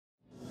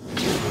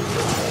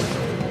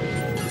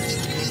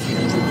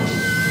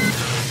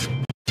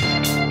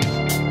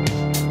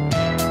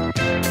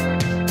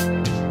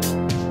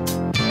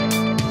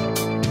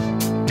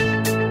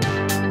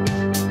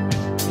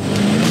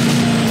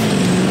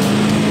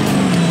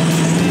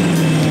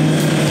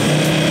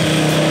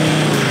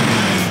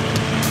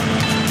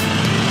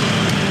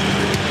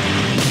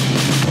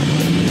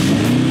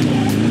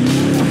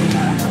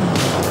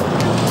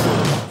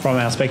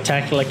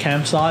spectacular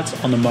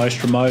campsites on the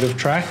most remote of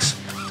tracks,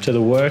 to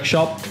the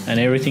workshop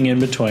and everything in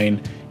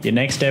between. Your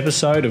next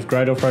episode of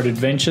Great Off-Road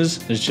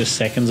Adventures is just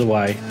seconds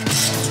away.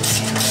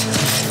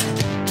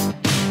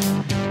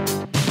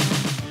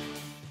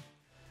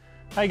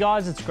 Hey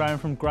guys, it's Graham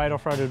from Great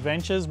Off-Road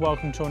Adventures.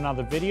 Welcome to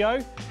another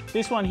video.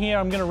 This one here,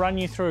 I'm going to run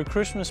you through a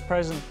Christmas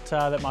present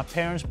that my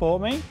parents bought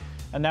me,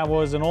 and that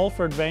was an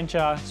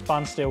All4Adventure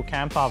spun steel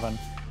camp oven.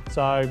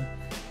 So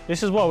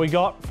this is what we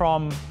got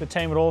from the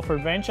team at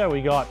All4Adventure.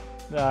 We got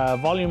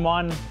volume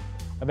 1,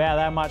 about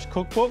that much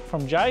cookbook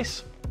from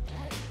Jace,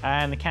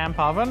 and the camp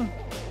oven.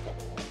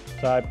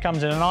 So it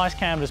comes in a nice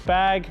canvas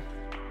bag,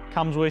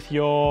 comes with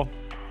your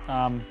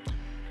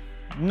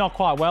not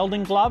quite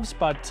welding gloves,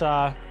 but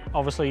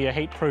obviously your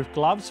heat-proof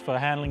gloves for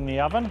handling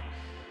the oven.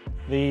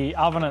 The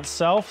oven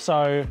itself,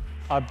 so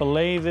I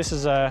believe this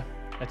is a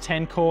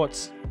 10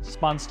 quarts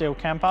spun steel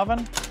camp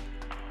oven.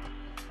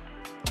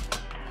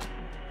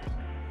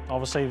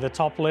 Obviously the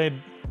top lid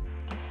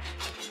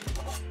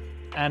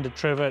and a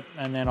trivet,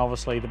 and then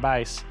obviously the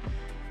base.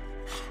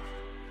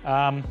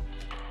 I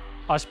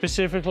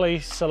specifically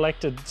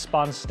selected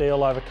spun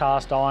steel over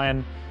cast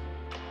iron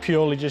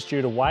purely just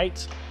due to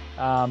weight,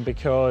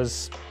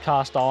 because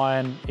cast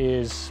iron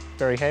is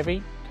very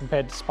heavy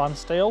compared to spun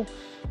steel,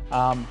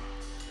 and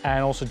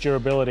also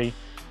durability.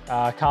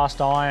 Cast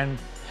iron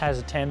has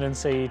a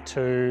tendency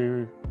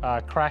to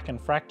crack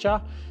and fracture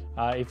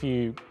if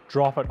you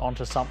drop it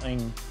onto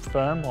something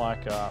firm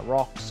like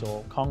rocks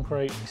or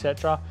concrete,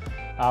 etc.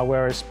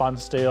 Whereas spun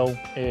steel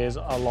is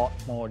a lot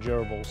more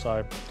durable.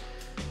 So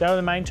they were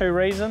the main two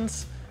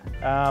reasons.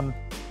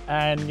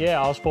 And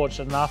yeah, I was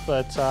fortunate enough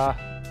that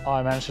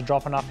I managed to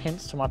drop enough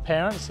hints to my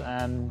parents,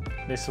 and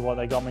this is what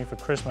they got me for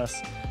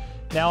Christmas.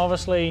 Now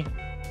obviously,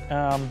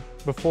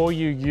 before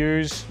you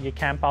use your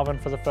camp oven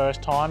for the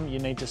first time, you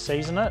need to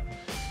season it.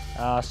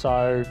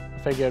 So I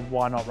figured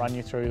why not run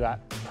you through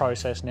that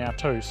process now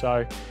too.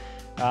 So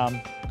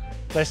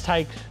let's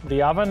take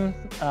the oven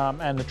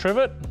and the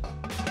trivet,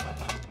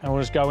 and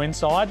we'll just go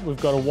inside.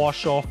 We've got to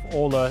wash off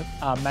all the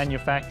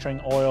manufacturing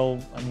oil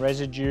and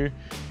residue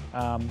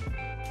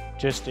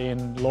just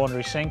in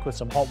laundry sink with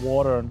some hot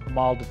water and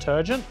mild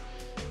detergent.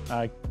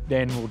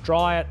 Then we'll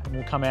dry it and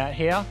we'll come out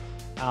here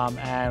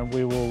and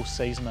we will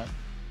season it.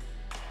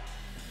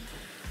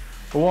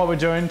 But what we're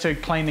doing to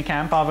clean the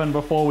camp oven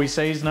before we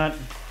season it,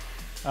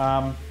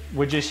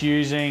 we're just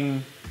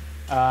using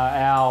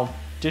our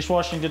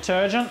dishwashing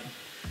detergent,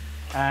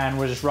 and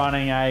we're just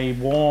running a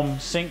warm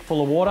sink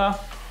full of water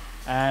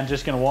and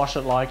just going to wash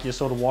it like you're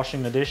sort of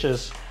washing the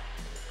dishes.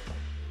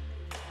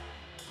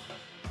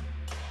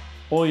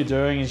 All you're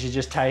doing is you're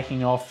just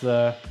taking off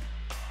the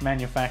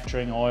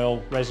manufacturing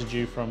oil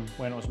residue from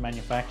when it was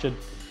manufactured.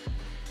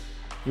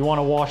 You want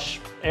to wash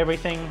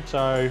everything,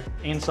 so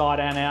inside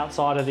and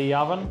outside of the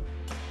oven,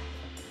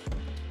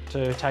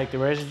 to take the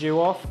residue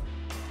off.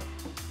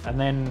 And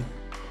then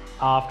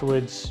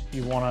afterwards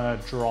you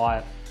want to dry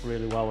it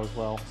really well as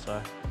well.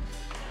 So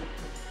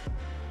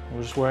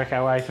we'll just work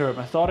our way through it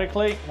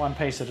methodically, one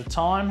piece at a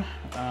time.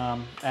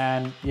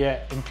 And yeah,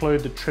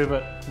 include the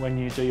trivet when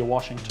you do your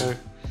washing too.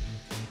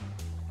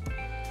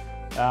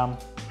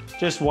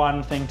 Just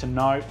one thing to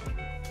note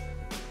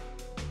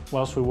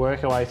whilst we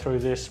work our way through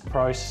this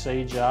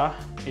procedure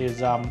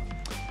is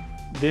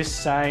this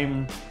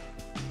same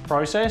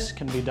process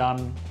can be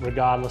done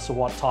regardless of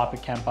what type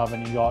of camp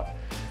oven you got.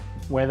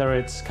 Whether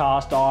it's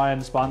cast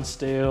iron, spun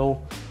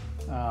steel,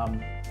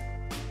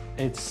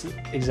 it's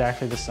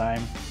exactly the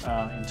same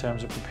in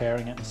terms of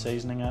preparing it and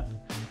seasoning it.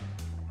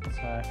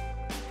 So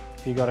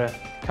if you've got a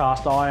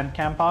cast iron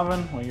camp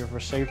oven, or you've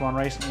received one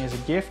recently as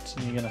a gift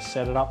and you're going to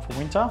set it up for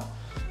winter,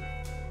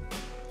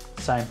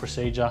 same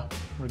procedure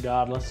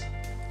regardless.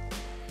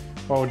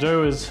 What we'll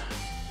do is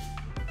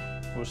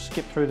we'll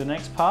skip through the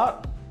next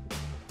part.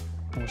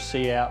 We'll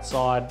see you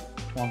outside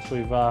once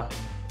we've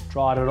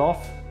dried it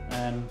off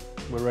and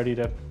we're ready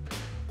to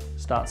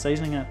start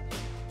seasoning it.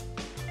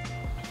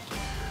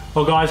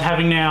 Well guys,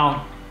 having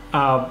now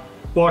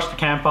washed the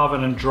camp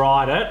oven and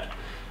dried it,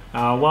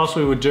 whilst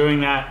we were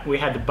doing that, we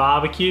had the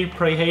barbecue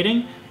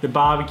preheating. The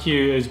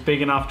barbecue is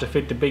big enough to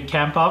fit the big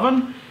camp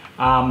oven.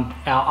 Our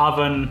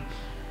oven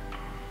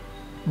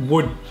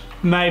would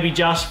maybe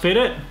just fit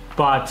it,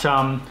 but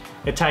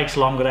it takes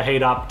longer to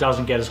heat up,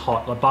 doesn't get as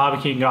hot. Like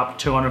barbecue can go up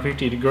to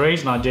 250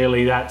 degrees, and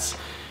ideally that's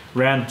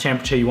around the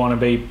temperature you want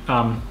to be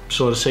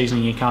sort of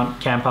seasoning your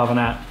camp oven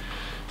at.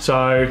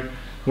 So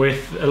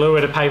with a little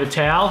bit of paper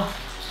towel,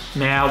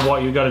 now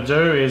what you've got to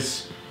do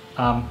is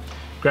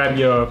grab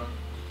your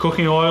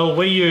cooking oil.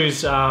 We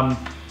use,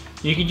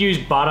 you could use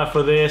butter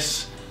for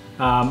this,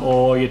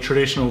 or your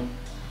traditional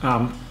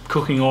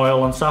cooking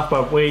oil and stuff,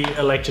 but we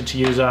elected to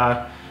use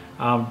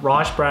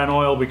rice bran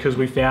oil because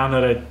we found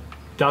that it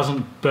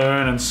doesn't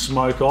burn and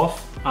smoke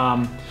off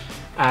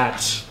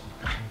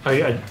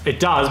it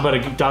does, but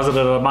it does it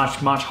at a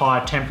much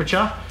higher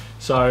temperature,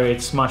 so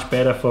it's much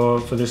better for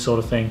this sort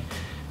of thing.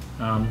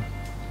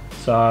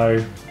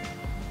 So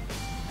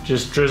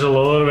just drizzle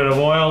a little bit of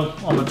oil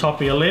on the top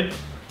of your lid,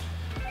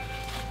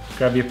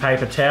 grab your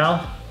paper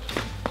towel,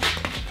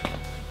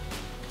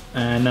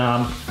 and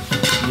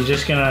you're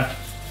just gonna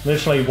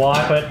literally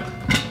wipe it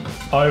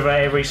over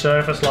every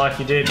surface like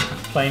you did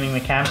cleaning the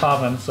camp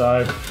oven.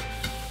 So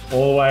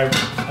all the way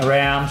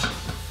around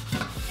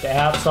the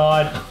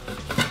outside.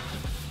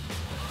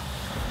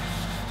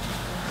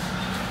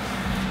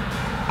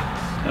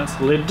 That's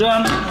the lid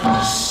done.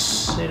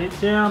 Set it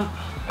down.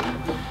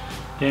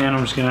 Then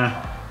I'm just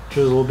gonna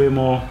drizzle a bit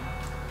more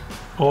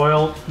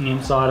oil on the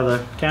inside of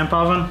the camp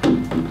oven.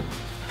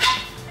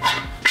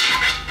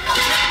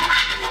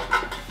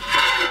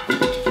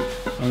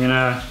 I'm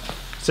gonna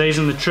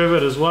season the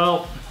trivet as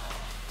well.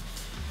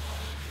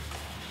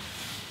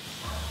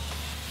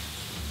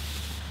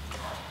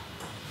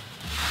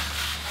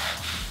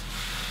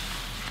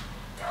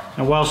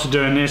 And whilst we're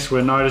doing this,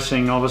 we're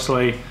noticing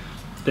obviously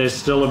there's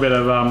still a bit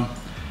of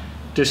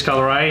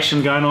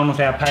discoloration going on with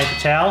our paper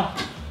towel,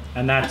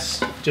 and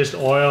that's just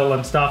oil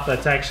and stuff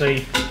that's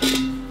actually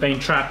been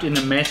trapped in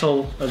the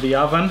metal of the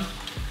oven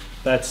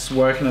that's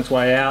working its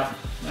way out,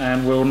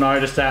 and we'll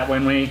notice that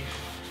when we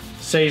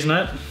season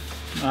it.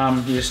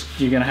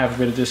 You're going to have a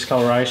bit of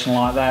discoloration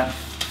like that.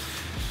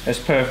 It's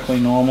perfectly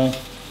normal.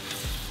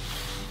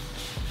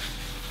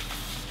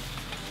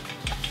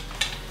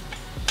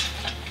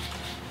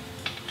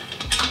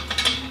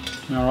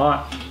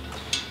 Alright,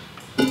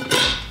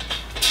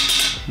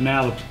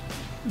 now the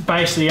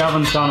base of the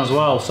oven's done as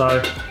well,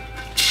 so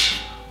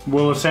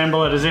we'll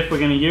assemble it as if we're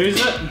going to use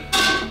it.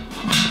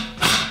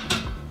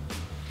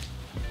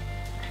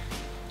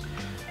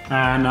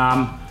 And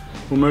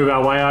we'll move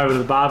our way over to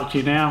the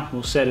barbecue now.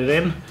 We'll set it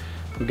in,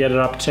 we'll get it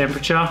up to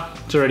temperature.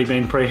 It's already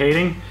been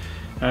preheating,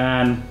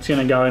 and it's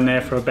going to go in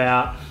there for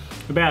about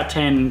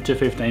 10 to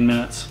 15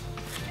 minutes.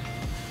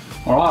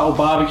 Alright, well,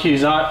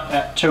 barbecue's up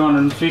at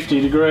 250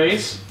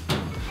 degrees.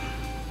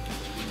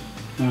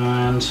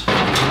 And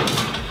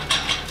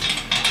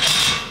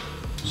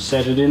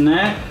set it in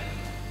there.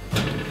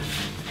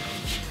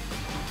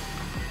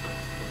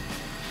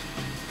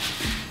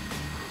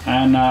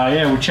 And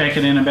yeah, we'll check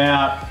it in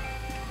about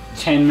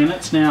 10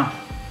 minutes now.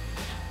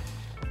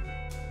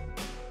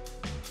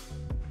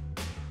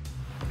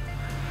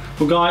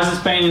 Well guys,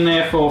 it's been in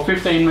there for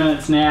 15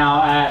 minutes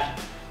now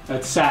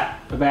it's sat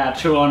about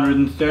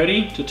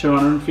 230 to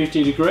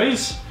 250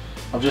 degrees.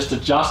 I've just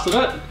adjusted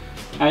it.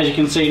 As you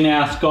can see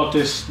now, it's got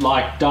this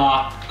like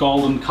dark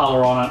golden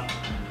color on it,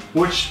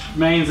 which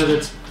means that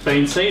it's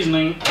been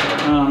seasoning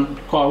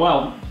quite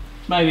well.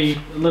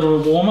 Maybe a little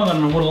bit warmer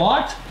than I would have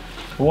liked.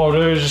 But what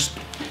I'll do is just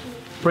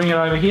bring it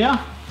over here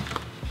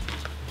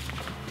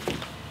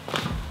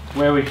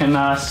where we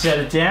can set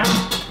it down.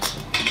 I'm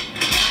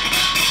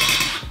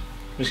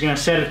just going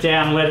to set it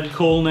down and let it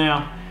cool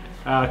now,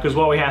 because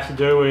what we have to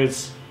do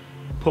is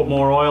put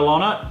more oil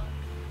on it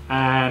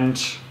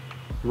and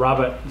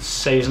rub it,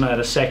 season it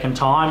a second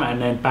time,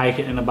 and then bake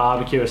it in the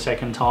barbecue a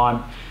second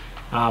time.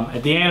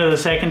 At the end of the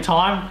second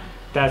time,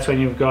 that's when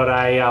you've got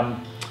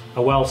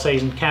a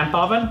well-seasoned camp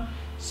oven.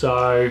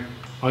 So I'm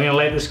going to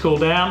let this cool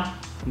down,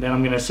 and then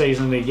I'm going to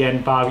season it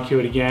again, barbecue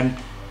it again,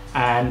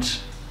 and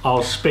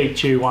I'll speak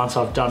to you once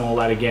I've done all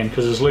that again,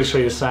 because it's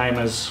literally the same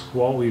as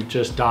what we've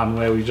just done,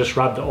 where we just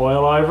rubbed the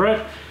oil over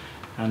it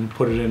and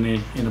put it in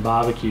the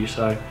barbecue.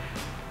 So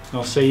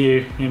I'll see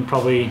you in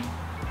probably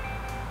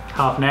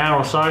half an hour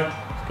or so.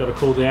 Got to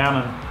cool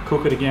down and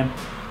cook it again.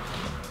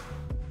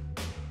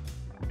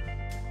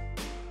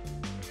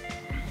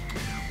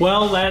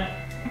 Well,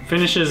 that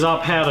finishes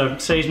up how to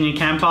season your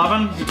camp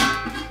oven.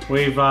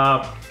 We've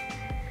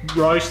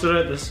roasted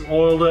it,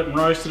 oiled it and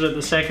roasted it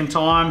the second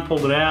time,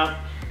 pulled it out,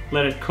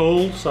 let it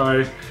cool.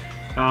 So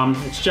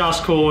it's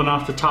just cool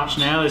enough to touch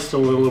now. There's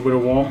still a little bit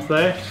of warmth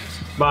there.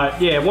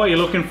 But yeah, what you're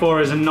looking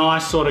for is a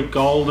nice sort of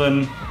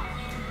golden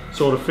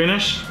sort of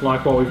finish,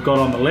 like what we've got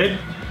on the lid.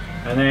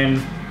 And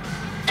then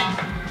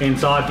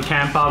inside the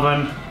camp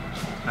oven,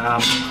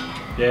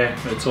 yeah,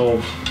 it's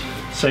all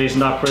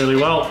seasoned up really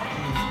well.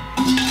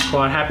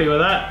 Quite happy with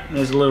that.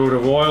 There's a little bit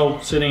of oil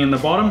sitting in the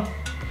bottom,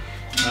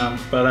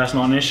 but that's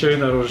not an issue.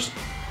 That'll just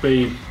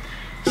be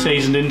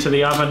seasoned into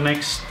the oven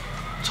next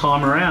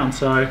time around.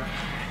 So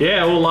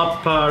yeah, all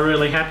up,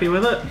 really happy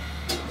with it.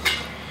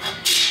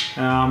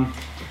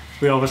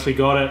 We obviously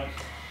got it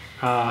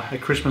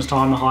at Christmas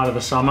time, the height of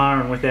the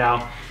summer, and with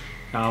our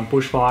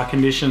bushfire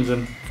conditions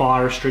and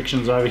fire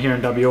restrictions over here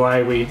in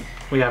WA, we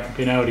haven't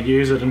been able to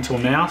use it until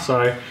now.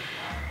 So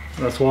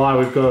that's why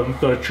we've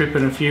got a trip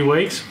in a few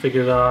weeks.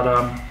 Figured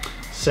I'd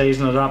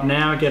season it up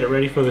now, get it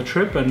ready for the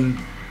trip, and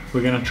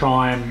we're going to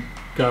try and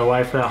go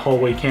away for that whole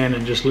weekend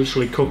and just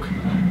literally cook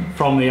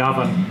from the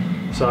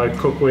oven. So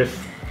cook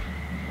with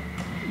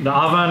the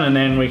oven, and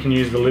then we can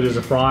use the lid as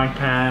a frying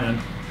pan, and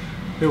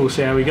we'll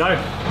see how we go.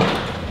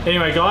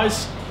 Anyway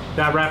guys,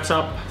 that wraps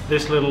up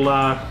this little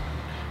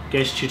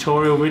guest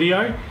tutorial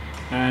video,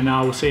 and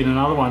we'll see you in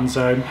another one.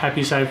 So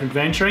happy safe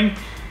adventuring.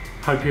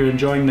 Hope you're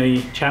enjoying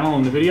the channel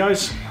and the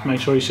videos.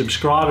 Make sure you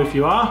subscribe if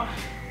you are.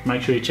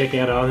 Make sure you check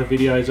out our other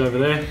videos over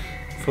there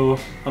for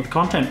other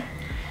content.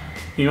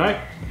 Anyway,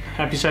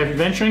 happy safe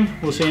adventuring.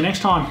 We'll see you next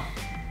time.